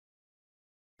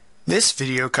This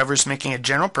video covers making a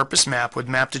general-purpose map with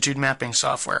Maptitude mapping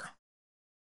software.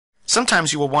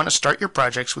 Sometimes you will want to start your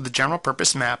projects with a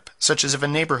general-purpose map, such as of a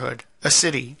neighborhood, a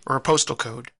city, or a postal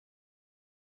code.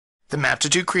 The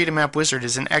Maptitude Create a Map Wizard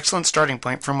is an excellent starting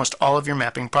point for almost all of your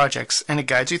mapping projects, and it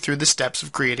guides you through the steps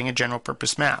of creating a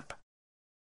general-purpose map.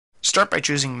 Start by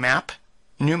choosing Map,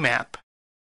 New Map,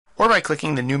 or by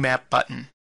clicking the New Map button.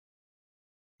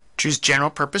 Choose General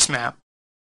Purpose Map.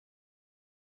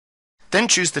 Then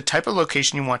choose the type of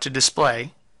location you want to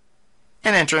display,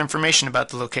 and enter information about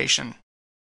the location.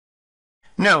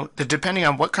 Note that depending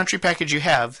on what country package you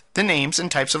have, the names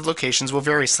and types of locations will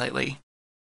vary slightly.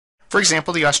 For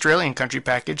example, the Australian country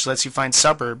package lets you find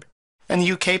suburb, and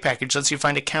the UK package lets you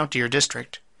find a county or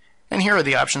district. And here are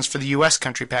the options for the US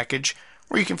country package,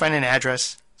 where you can find an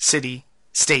address, city,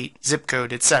 state, zip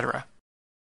code, etc.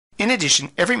 In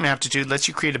addition, every Maptitude lets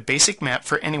you create a basic map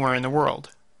for anywhere in the world.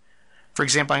 For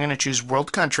example, I'm going to choose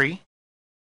World Country,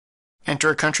 enter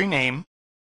a country name,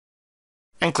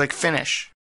 and click Finish.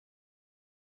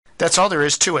 That's all there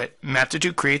is to it.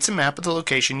 Maptitude creates a map of the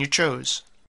location you chose.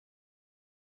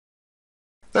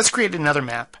 Let's create another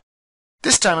map.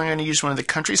 This time I'm going to use one of the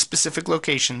country-specific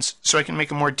locations so I can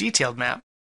make a more detailed map.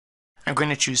 I'm going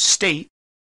to choose State,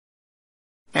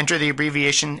 enter the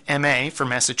abbreviation MA for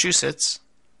Massachusetts,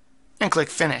 and click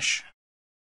Finish.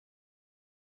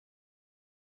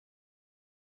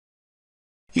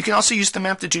 You can also use the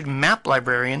Maptitude Map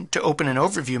Librarian to open an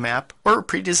overview map or a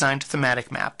pre-designed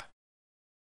thematic map.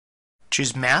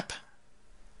 Choose Map,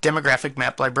 Demographic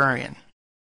Map Librarian.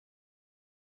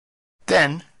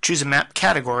 Then choose a map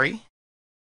category,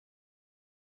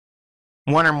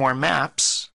 one or more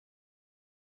maps,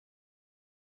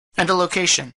 and a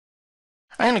location.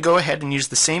 I'm going to go ahead and use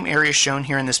the same area shown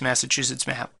here in this Massachusetts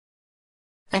map,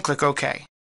 and click OK.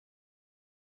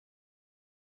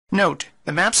 Note,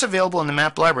 the maps available in the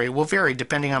map library will vary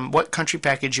depending on what country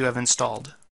package you have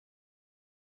installed.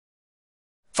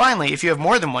 Finally, if you have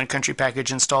more than one country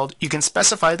package installed, you can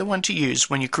specify the one to use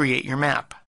when you create your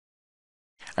map.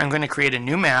 I'm going to create a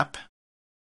new map,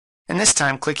 and this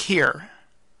time click here,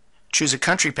 choose a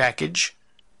country package,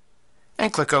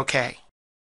 and click OK.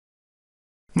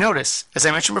 Notice, as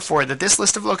I mentioned before, that this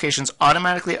list of locations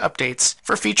automatically updates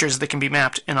for features that can be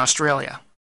mapped in Australia.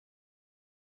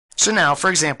 So now, for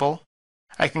example,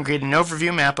 I can create an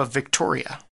overview map of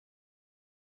Victoria.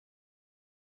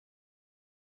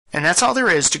 And that's all there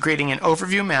is to creating an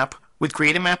overview map with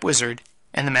Create a Map Wizard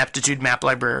and the Maptitude Map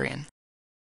Librarian.